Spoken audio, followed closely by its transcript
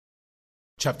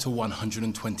Chapter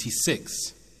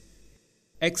 126.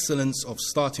 Excellence of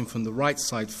starting from the right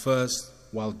side first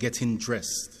while getting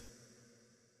dressed.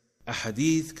 A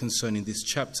hadith concerning this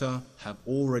chapter have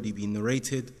already been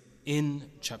narrated in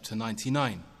chapter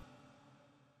 99.